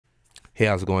Hey,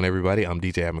 how's it going, everybody? I'm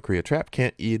DJ McCrea Trap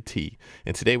Can't ENT,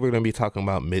 and today we're going to be talking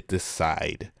about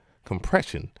mid-to-side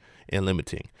compression and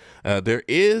limiting. There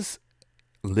is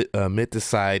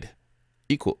mid-to-side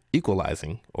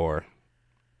equalizing, or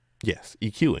yes,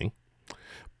 EQing,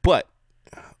 but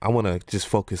I want to just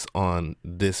focus on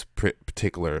this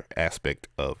particular aspect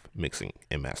of mixing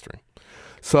and mastering.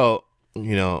 So,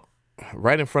 you know,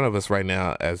 right in front of us right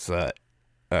now as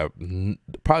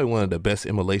probably one of the best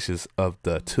emulations of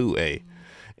the 2A,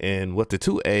 and what the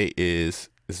 2A is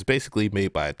basically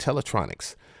made by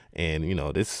Teletronics, and you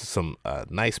know, this is some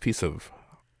nice piece of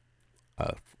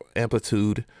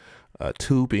amplitude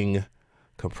tubing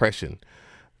compression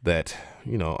that,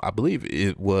 you know, I believe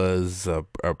it was a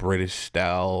British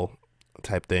style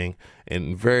type thing,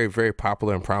 and very, very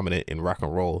popular and prominent in rock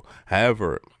and roll.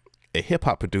 However, a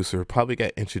hip-hop producer probably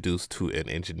got introduced to an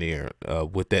engineer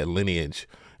with that lineage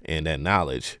and that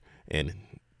knowledge, and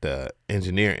the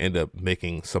engineer ended up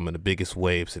making some of the biggest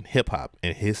waves in hip-hop,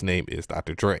 and his name is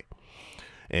Dr. Dre.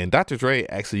 And Dr. Dre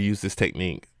actually used this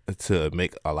technique to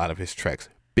make a lot of his tracks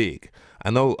big.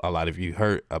 I know a lot of you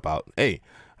heard about, hey,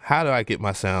 how do I get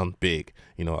my sound big?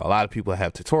 You know, a lot of people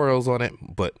have tutorials on it,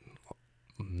 but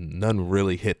none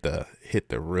really hit the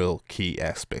real key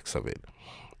aspects of it,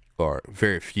 or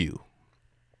very few.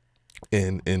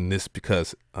 And this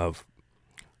because of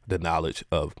the knowledge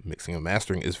of mixing and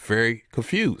mastering is very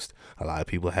confused. A lot of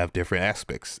people have different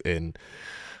aspects and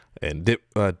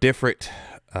different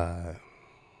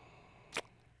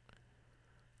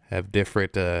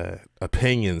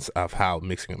opinions of how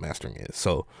mixing and mastering is.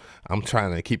 So I'm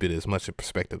trying to keep it as much in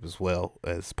perspective as well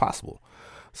as possible.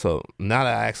 So now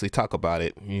that I actually talk about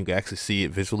it, you can actually see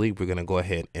it visually. We're gonna go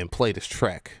ahead and play this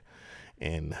track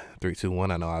in 3, 2,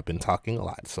 1. I know I've been talking a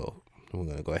lot, so we're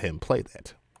gonna go ahead and play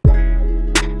that.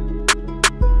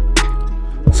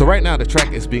 So right now the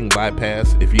track is being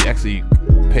bypassed. If you actually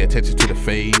pay attention to the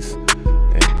phase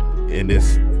and in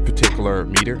this particular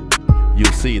meter,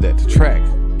 you'll see that the track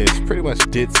is pretty much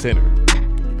dead center.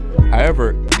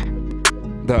 However,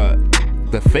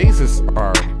 the phases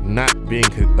are not being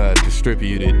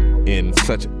distributed in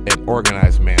such an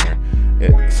organized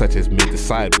manner, such as mid to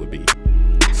side would be.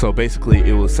 So basically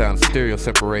it will sound stereo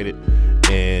separated,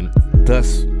 and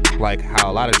thus, like how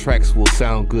a lot of tracks will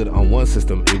sound good on one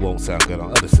system, it won't sound good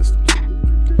on other systems.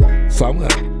 So I'm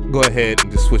gonna go ahead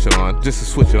and just switch it on, just to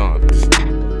switch it on.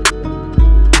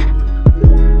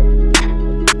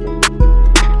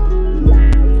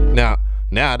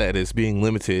 Now that it's being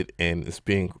limited and it's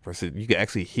being compressed, you can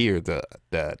actually hear the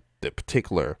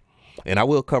particular, and I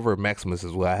will cover Maximus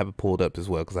as well. I have it pulled up as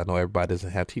well because I know everybody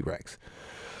doesn't have T-Racks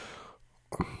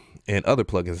and other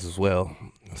plugins as well,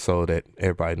 so that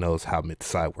everybody knows how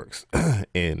mid-to-side works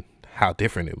and how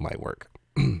different it might work.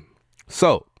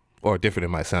 So, or different it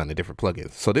might sound in different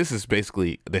plugins. So this is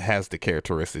basically, that has the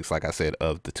characteristics, like I said,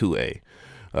 of the 2A,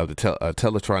 of the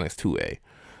Teletronics 2A.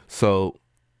 So,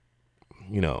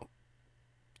 you know,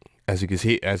 as you can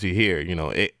see, as you hear, you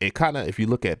know, it kind of, if you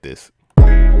look at this,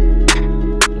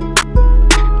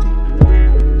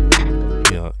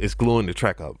 it's gluing the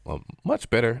track up much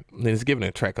better, and it's giving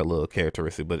the track a little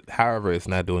characteristic, but however, it's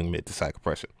not doing mid-to-side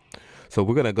compression. So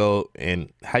we're gonna go,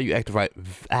 and how you activate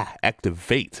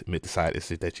mid-to-side is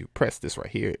that you press this right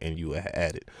here and you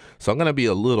add it. So I'm gonna be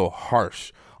a little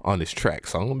harsh on this track.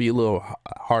 So I'm gonna be a little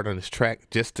hard on this track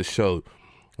just to show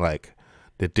like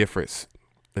the different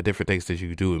things that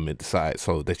you do in mid-to-side,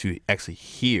 so that you actually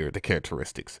hear the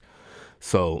characteristics.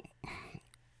 So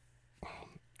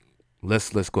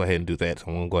let's go ahead and do that. So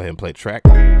I'm gonna go ahead and play the track.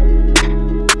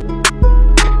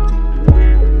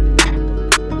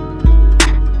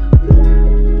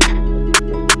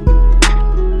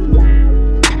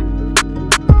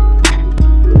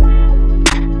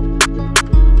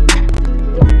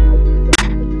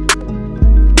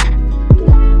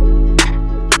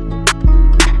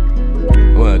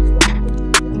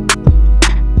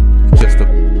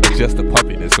 Just the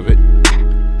puffiness of it.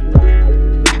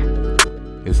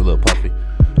 It's a little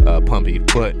pumpy,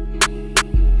 but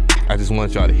I just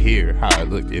want y'all to hear how it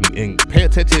looked, and pay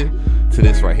attention to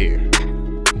this right here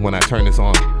when I turn this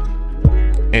on,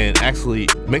 and actually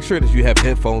make sure that you have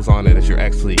headphones on and that you're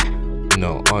actually, you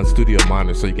know, on studio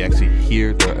monitor, so you can actually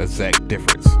hear the exact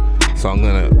difference. So I'm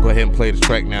gonna go ahead and play this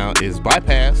track now. It's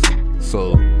bypassed,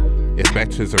 so it's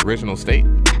back to its original state,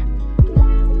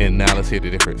 and now let's hear the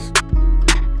difference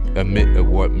of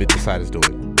what mid-to-side is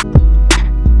doing.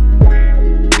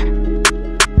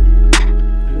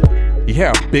 You hear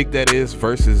how big that is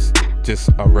versus just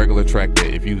a regular track that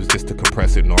if you was just to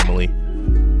compress it normally.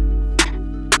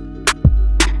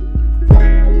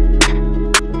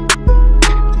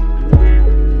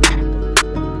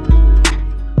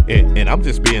 I'm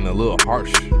just being a little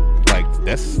harsh. Like,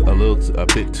 that's a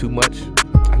bit too much.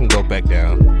 I can go back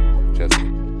down. Just.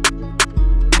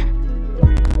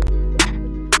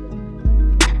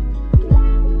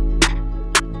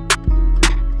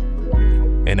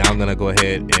 And now I'm gonna go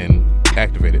ahead and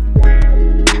activate it.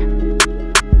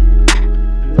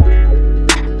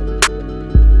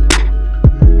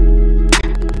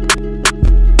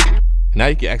 Now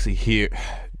you can actually hear,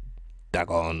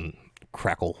 doggone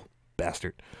crackle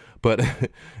bastard. But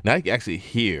now you can actually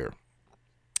hear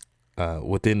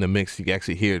within the mix, you can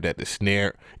actually hear that the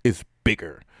snare is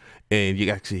bigger, and you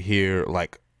can actually hear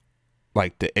like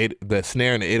the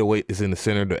snare and the 808 is in the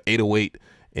center, the 808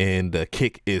 and the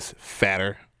kick is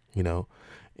fatter, you know,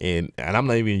 and I'm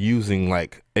not even using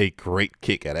like a great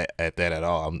kick at that at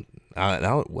all.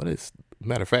 What is,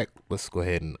 matter of fact, let's go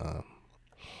ahead and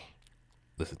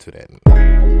listen to that.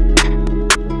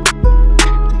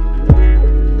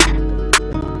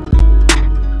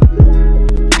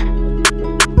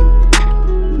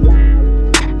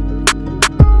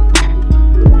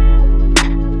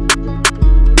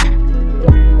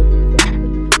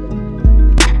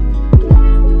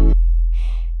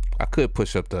 I could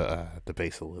push up the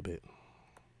bass a little bit.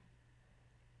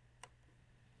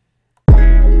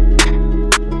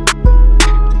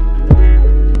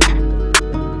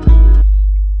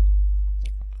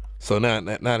 So now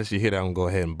that you hear that, I'm gonna go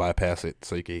ahead and bypass it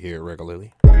so you can hear it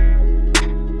regularly.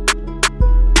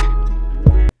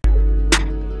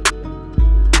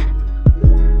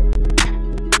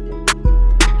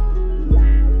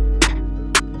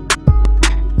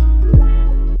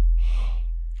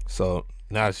 So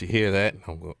now that you hear that,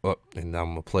 I'm going up and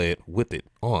I'm gonna play it with it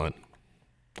on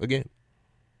again.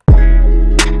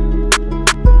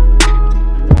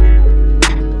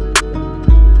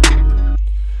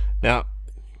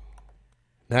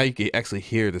 Now you can actually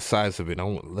hear the size of it.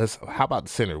 How about the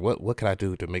center? What can I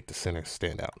do to make the center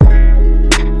stand out?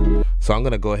 So I'm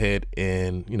gonna go ahead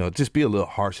and, you know, just be a little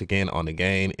harsh again on the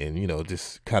gain, and, you know,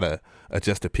 just kind of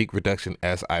adjust the peak reduction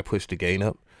as I push the gain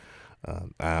up.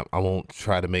 I won't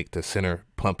try to make the center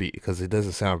pumpy because it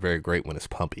doesn't sound very great when it's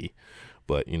pumpy.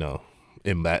 But, you know,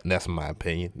 that's my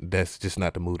opinion. That's just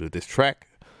not the mood of this track.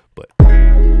 But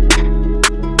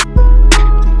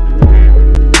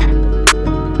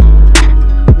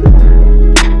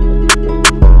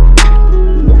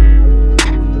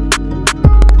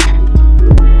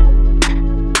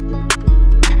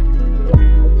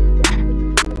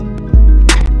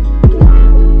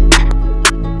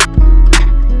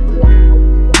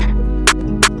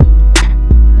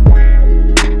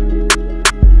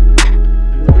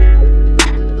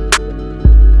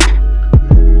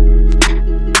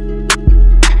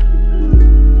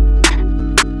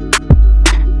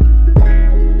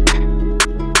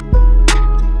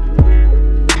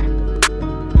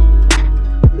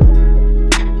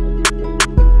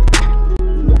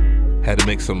had to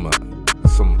make some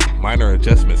minor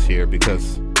adjustments here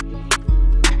because, you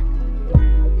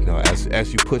know,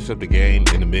 as you push up the gain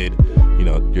in the mid, you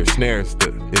know, your snare is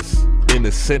in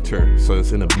the center, so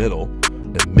it's in the middle,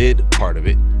 the mid part of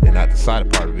it, and not the side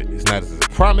part of it. It's not as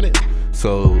prominent,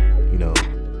 so, you know,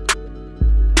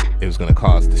 it was going to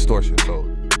cause distortion. So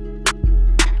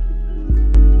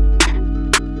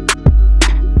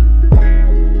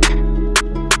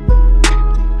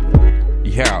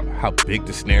you hear how big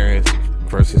the snare is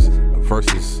versus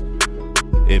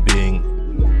it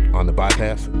being on the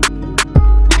bypass.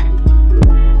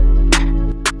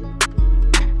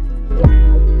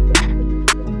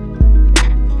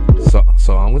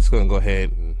 So I'm just gonna go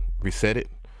ahead and reset it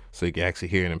so you can actually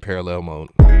hear it in parallel mode.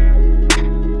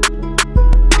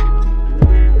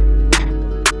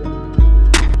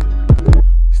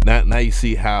 Now you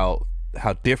see how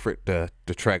different the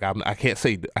track. I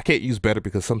can't use better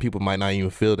because some people might not even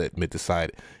feel that mid to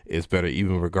side is better,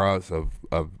 even regardless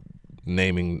of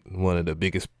naming one of the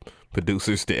biggest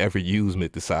producers to ever use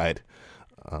mid to side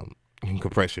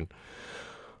compression,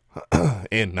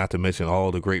 and not to mention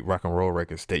all the great rock and roll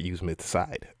records that use mid to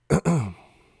side.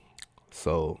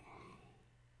 So,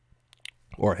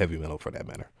 or heavy metal for that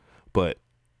matter. But,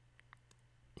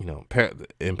 you know,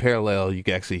 in parallel, you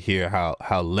can actually hear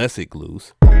how less it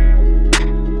glues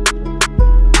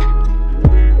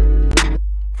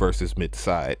versus mid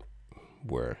side,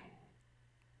 where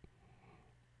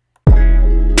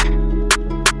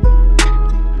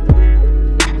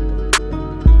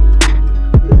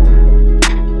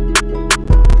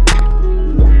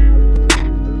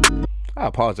I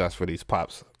apologize for these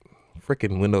pops.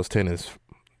 Freaking Windows 10 is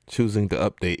choosing to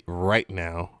update right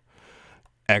now.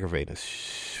 Aggravating.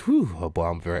 Whew, oh boy,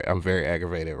 I'm very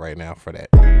aggravated right now for that.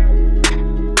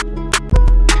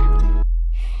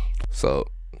 So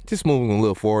just moving a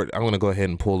little forward, I'm going to go ahead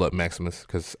and pull up Maximus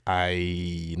because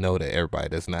I know that everybody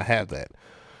does not have that.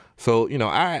 So, you know,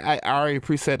 I already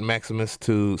preset Maximus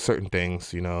to certain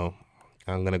things. You know,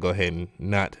 I'm going to go ahead and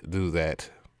not do that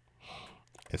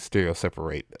and stereo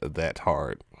separate that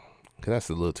hard because that's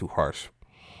a little too harsh.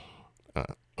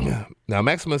 Now,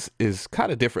 Maximus is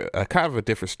kind of different, kind of a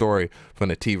different story from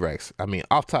the T-Rex. I mean,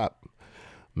 off top,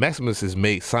 Maximus is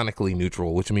made sonically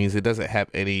neutral, which means it doesn't have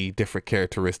any different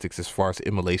characteristics as far as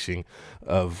emulation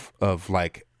of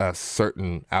like a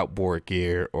certain outboard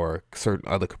gear or certain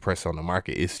other compressor on the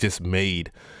market. It's just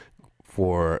made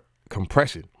for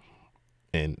compression,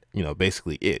 and you know,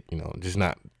 basically it, you know, just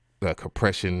not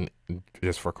compression,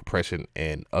 just for compression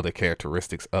and other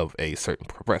characteristics of a certain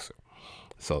compressor.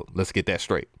 So let's get that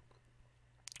straight.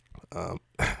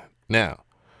 Now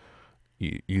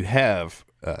you have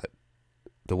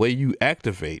the way you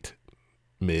activate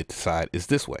mid to side is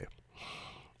this way.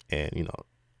 And, you know,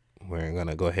 we're going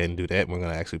to go ahead and do that. We're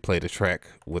going to actually play the track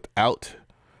without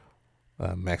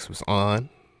Maximus on.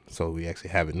 So we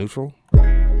actually have it neutral.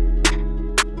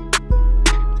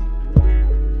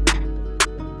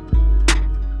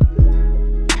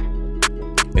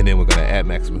 And then we're going to add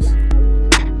Maximus.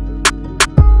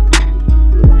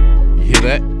 You hear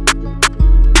that?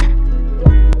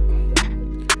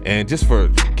 And just for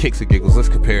kicks and giggles, let's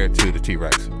compare it to the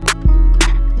T-Rex.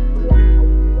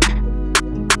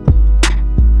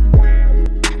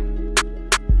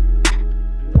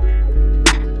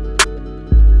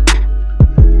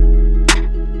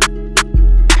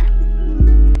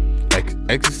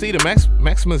 As you see, the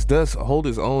Maximus does hold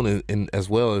his own, in as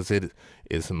well as it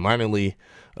is minorly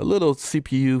a little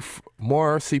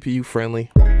more CPU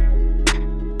friendly.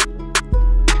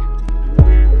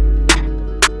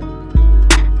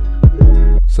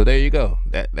 So there you go.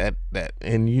 That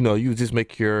and you know, you just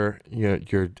make your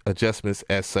adjustments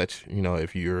as such. You know,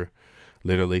 if you're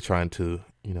literally trying to,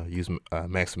 you know, use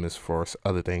Maximus for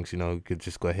other things, you know, you could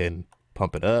just go ahead and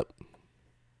pump it up.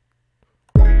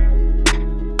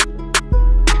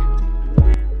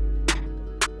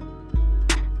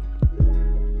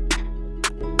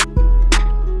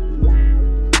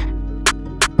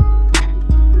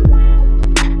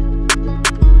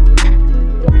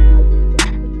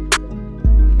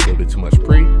 Too much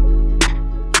pre. A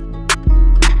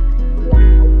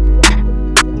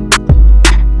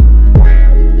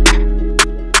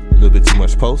little bit too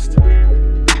much post.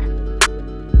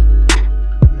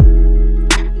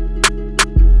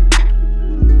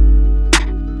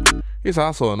 Here's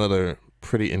also another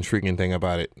pretty intriguing thing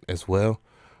about it as well.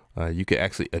 You can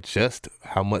actually adjust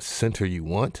how much center you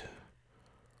want.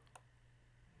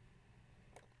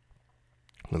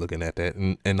 I'm looking at that,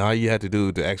 and all you have to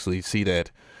do to actually see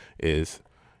that is,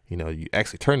 you know, you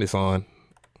actually turn this on,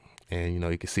 and you know,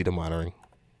 you can see the monitoring,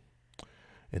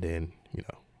 and then, you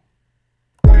know,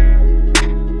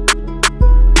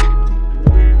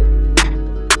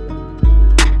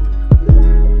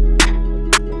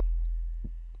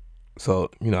 so,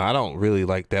 you know, I don't really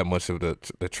like that much of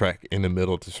the track in the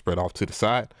middle to spread off to the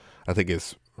side. I think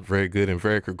it's very good and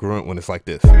very congruent when it's like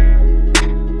this.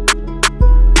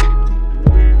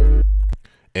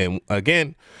 And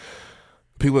again,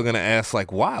 people are gonna ask,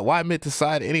 like, why mid to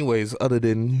side anyways, other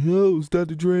than, you know, it's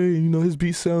Dr. Dre, you know, his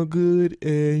beats sound good,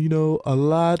 and you know, a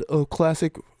lot of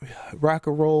classic rock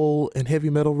and roll and heavy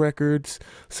metal records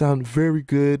sound very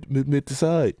good mid to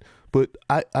side. But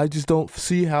I just don't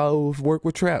see how it would work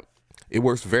with trap. It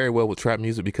works very well with trap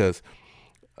music because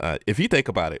if you think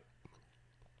about it,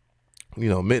 you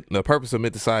know, the purpose of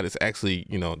mid to side is actually,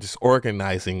 you know, just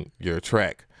organizing your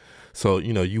track. So,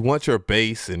 you know, you want your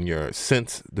bass and your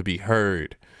synths to be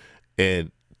heard.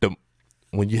 And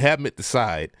when you have mid to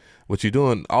side, what you're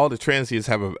doing, all the transients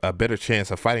have a better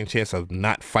chance, a fighting chance of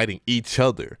not fighting each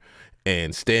other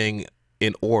and staying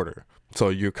in order. So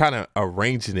you're kind of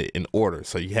arranging it in order.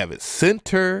 So you have it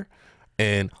center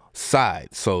and side.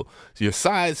 So your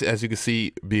sides, as you can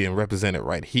see, being represented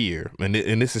right here. And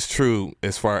this is true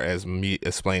as far as me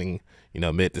explaining, you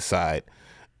know, mid to side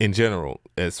in general,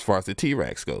 as far as the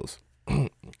T-Rex goes.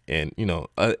 And, you know,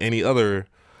 any other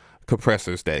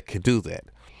compressors that can do that,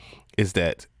 is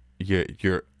that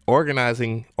you're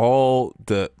organizing all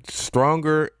the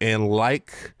stronger and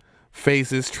like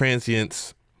phases,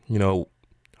 transients, you know,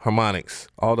 harmonics,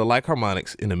 all the like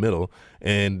harmonics in the middle,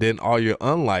 and then all your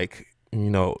unlike,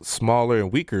 you know, smaller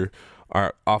and weaker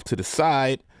are off to the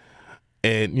side.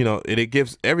 And, you know, it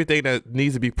gives everything that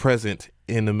needs to be present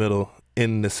in the middle,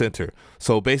 in the center.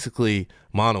 So basically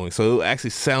monoing. So it'll actually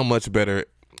sound much better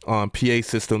on PA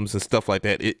systems and stuff like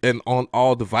that, and on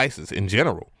all devices in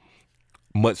general,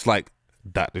 much like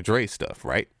Dr. Dre stuff,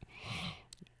 right?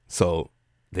 So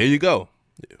there you go.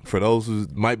 For those who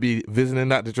might be visiting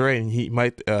Dr. Dre, and he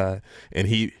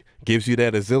gives you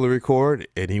that auxiliary cord,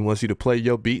 and he wants you to play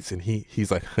your beats, and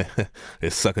he's like,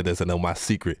 this sucker doesn't know my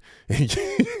secret, and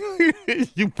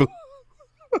you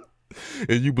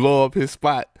blow up his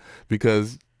spot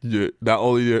because not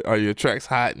only are your tracks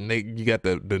hot, and you got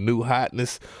the new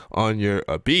hotness on your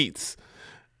beats.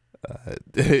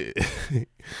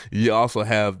 You also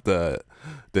have the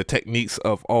techniques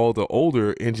of all the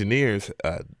older engineers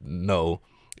know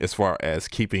as far as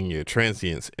keeping your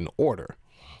transients in order.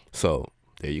 So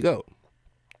there you go.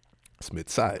 It's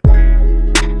mid-side.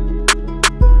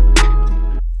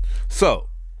 So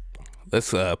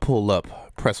let's pull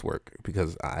up Presswerk,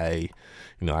 because I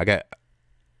got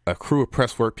a crew of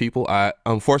Presswerk people.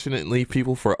 Unfortunately,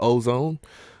 people for Ozone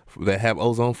that have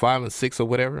Ozone 5 and 6 or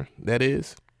whatever that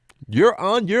is, you're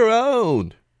on your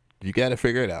own. You got to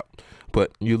figure it out,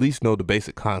 but you at least know the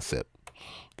basic concept.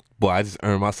 Boy, I just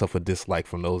earned myself a dislike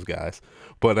from those guys.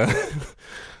 But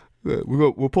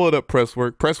we'll pull it up.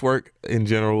 Presswerk. Presswerk in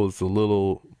general is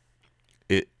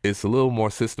it's a little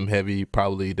more system heavy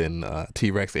probably than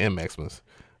T-Rex and Maximus,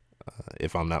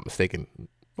 if I'm not mistaken.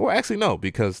 Well, actually no,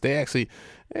 because they actually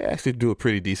do a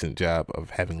pretty decent job of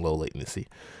having low latency.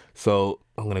 So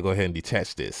I'm gonna go ahead and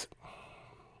detach this.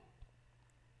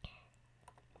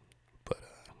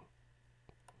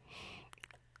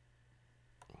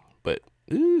 But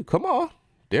ooh, come on,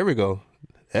 there we go.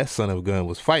 That son of a gun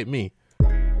was fighting me.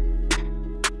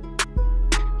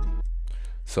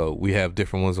 So we have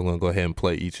different ones. I'm gonna go ahead and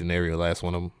play each and every last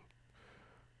one of them.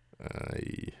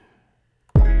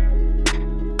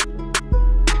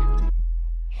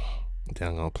 Then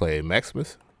I'm gonna play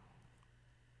Maximus.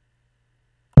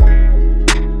 I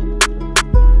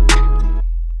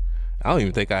don't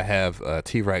even think I have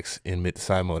T-Rex in mid to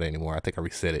side mode anymore. I think I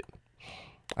reset it.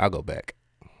 I'll go back.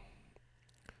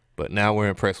 But now we're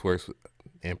in Pressworks,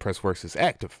 and Pressworks is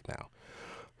active now.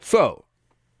 So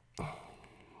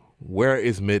where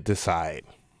is mid to side?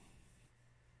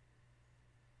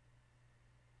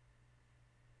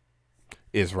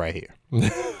 It's right here.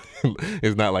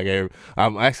 It's not like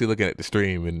I'm actually looking at the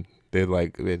stream and they're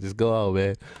like, man, just go on,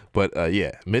 man. But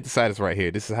yeah, mid to side is right here.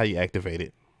 This is how you activate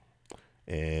it.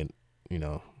 And you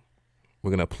know, we're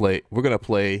gonna play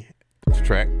this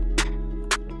track,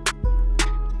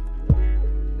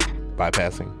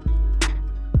 bypassing.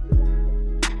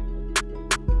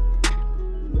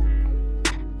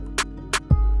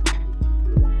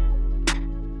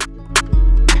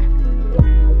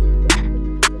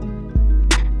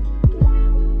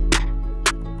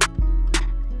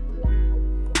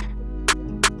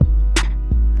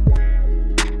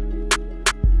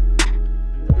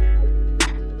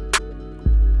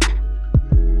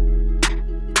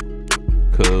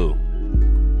 Cool.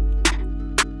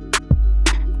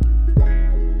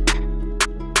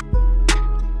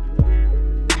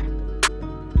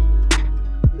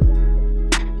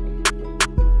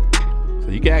 So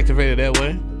you can activate it that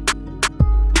way.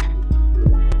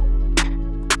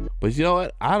 But you know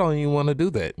what? I don't even want to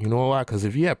do that. You know why? Because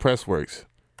if you have Pressworks,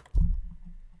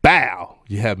 bow,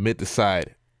 you have mid to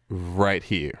side right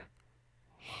here.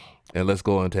 And let's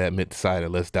go into that mid to side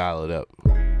and let's dial it up.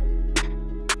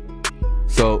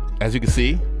 So as you can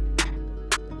see,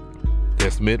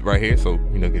 there's mid right here. So,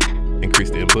 you know, can increase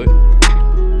the input.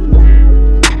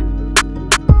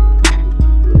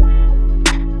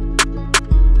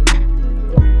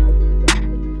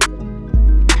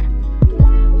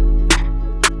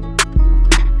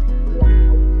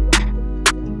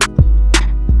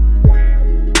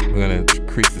 We're gonna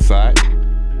increase the side.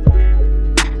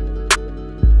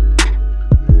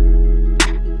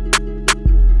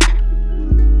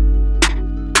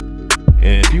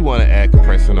 And if you want to add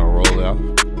compression or roll out,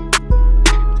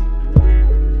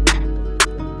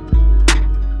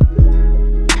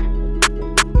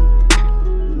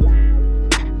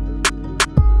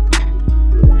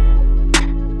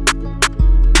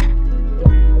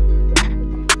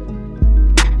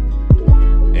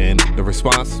 and the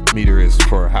response meter is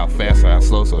for how fast or how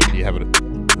slow. So if you have it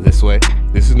this way,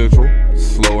 this is neutral,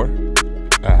 slower,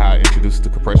 how I introduce the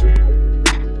compression.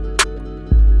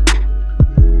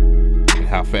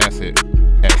 How fast it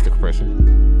adds the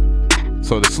compression.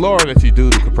 So the slower that you do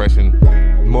the compression,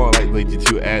 more likely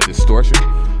that you add distortion.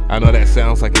 I know that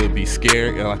sounds like it would be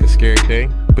scary, like a scary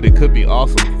thing, but it could be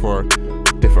awesome for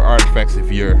different artifacts if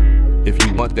you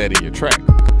want that in your track.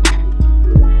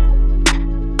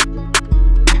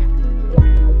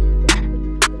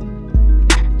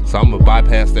 So I'm gonna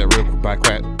bypass that real quick by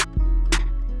crack.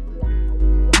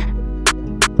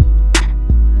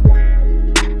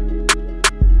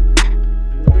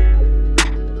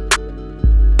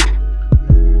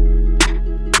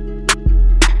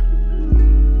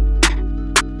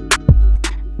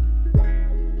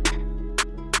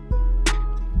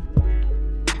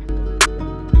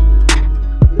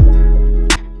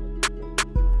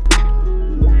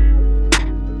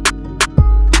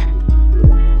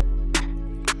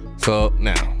 So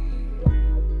now,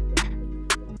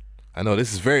 I know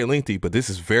this is very lengthy, but this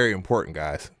is very important,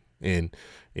 guys. And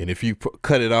if you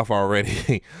cut it off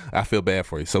already, I feel bad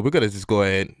for you. So we're gonna just go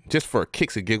ahead, just for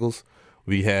kicks and giggles.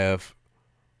 We're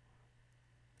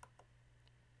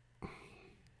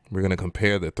gonna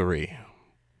compare the three.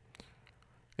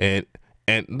 And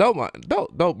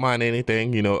don't mind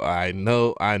anything. You know, I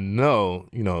know.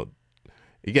 You know,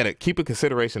 you gotta keep in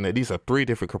consideration that these are three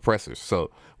different compressors. So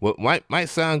what might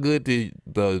sound good to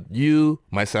you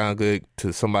might sound good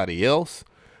to somebody else.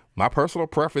 My personal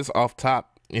preference off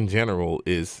top in general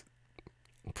is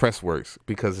Presswerk,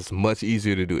 because it's much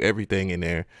easier to do everything in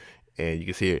there, and you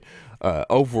can see it.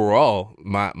 Overall,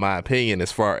 my opinion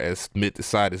as far as mid to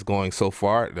side is going so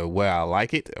far, the way I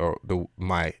like it, or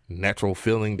my natural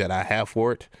feeling that I have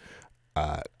for it,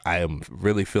 I am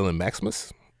really feeling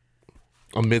Maximus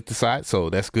on mid to side,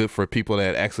 so that's good for people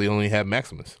that actually only have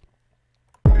Maximus.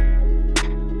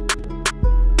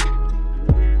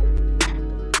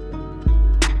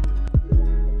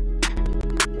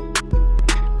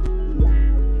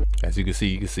 As you can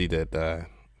see that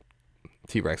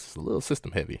T-Rex is a little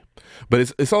system heavy, but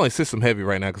it's only system heavy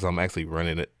right now because I'm actually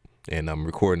running it and I'm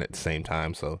recording at the same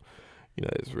time. So, you know,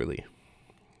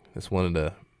 it's one of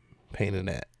the pain in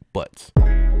that butts.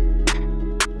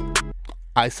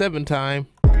 I7 time.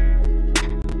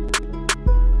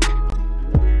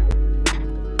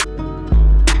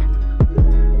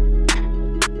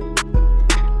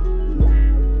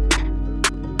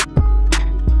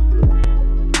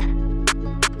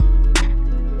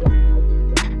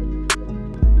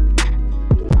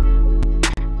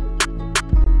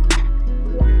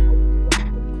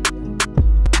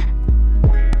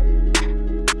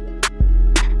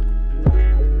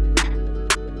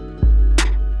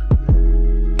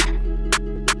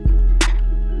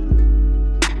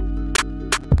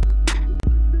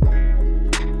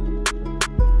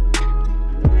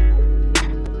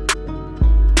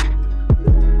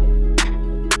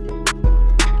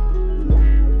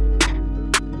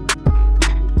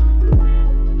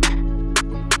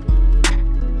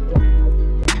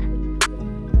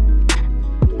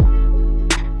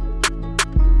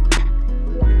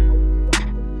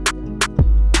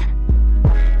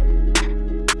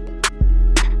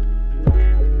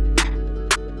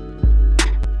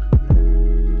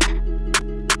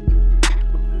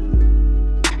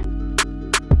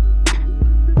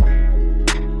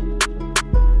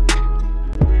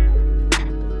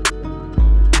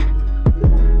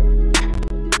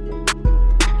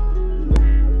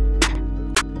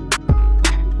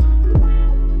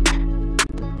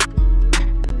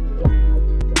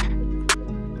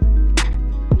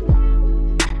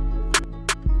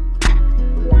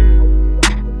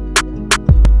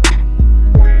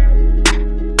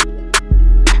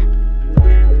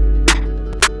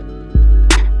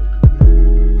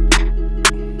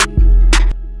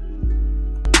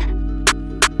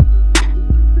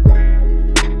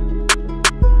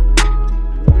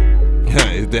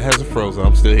 That hasn't frozen.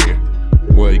 I'm still here.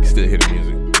 Well, you can still hear the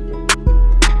music.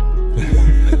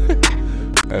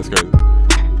 That's crazy.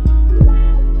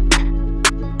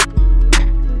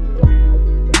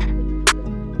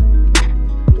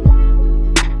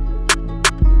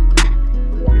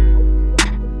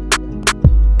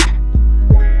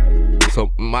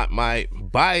 So my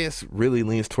bias really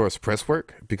leans towards Presswerk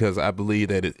because I believe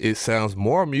that it sounds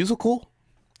more musical,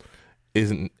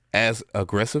 isn't as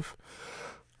aggressive.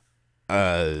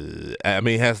 I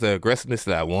mean, it has the aggressiveness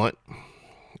that I want.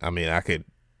 I mean, I could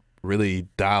really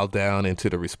dial down into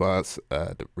the response,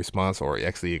 or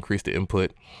actually increase the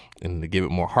input and to give it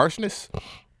more harshness.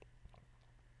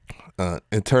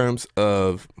 In terms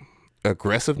of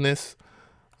aggressiveness,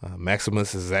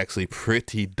 Maximus is actually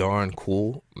pretty darn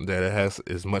cool that it has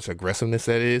as much aggressiveness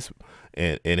that it is,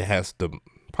 and it has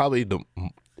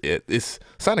it's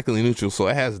sonically neutral, so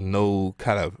it has no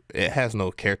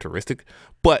characteristic,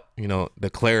 but you know, the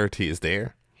clarity is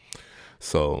there.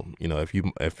 So, you know,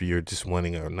 if you're just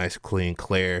wanting a nice, clean,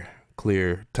 clear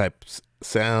type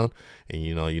sound, and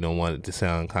you know, you don't want it to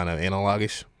sound kind of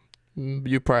analogish,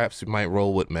 you might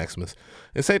roll with Maximus.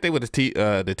 And same thing with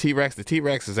the T-Rex. The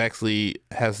T-Rex is actually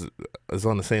is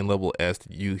on the same level as the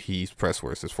Yuhi's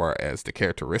Presswerk as far as the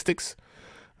characteristics.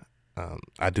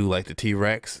 I do like the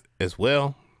T-Rex as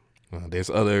well.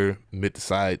 There's other mid to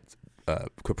side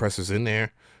compressors in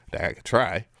there that I could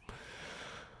try,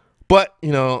 but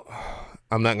you know,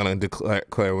 I'm not gonna declare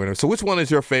a winner. So which one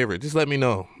is your favorite? Just let me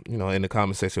know, you know, in the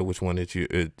comment section, which one is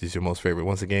your most favorite.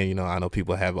 Once again, you know, I know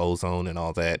people have Ozone and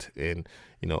all that, and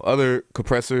you know, other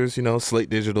compressors, you know, Slate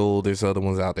Digital, there's other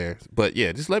ones out there, but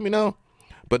yeah, just let me know.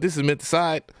 But this is mid to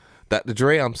side. Dr.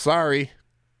 Dre, I'm sorry.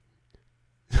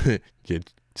 Your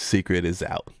secret is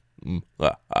out.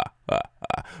 But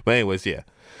anyways, yeah.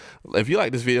 If you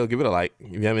like this video, give it a like.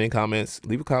 If you have any comments,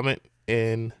 leave a comment.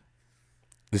 And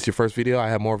this is your first video. I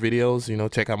have more videos. You know,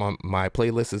 check out my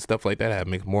playlist and stuff like that. I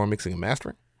have more mixing and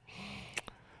mastering.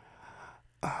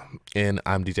 And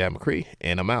I'm DJ McCree,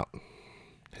 and I'm out.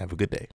 Have a good day.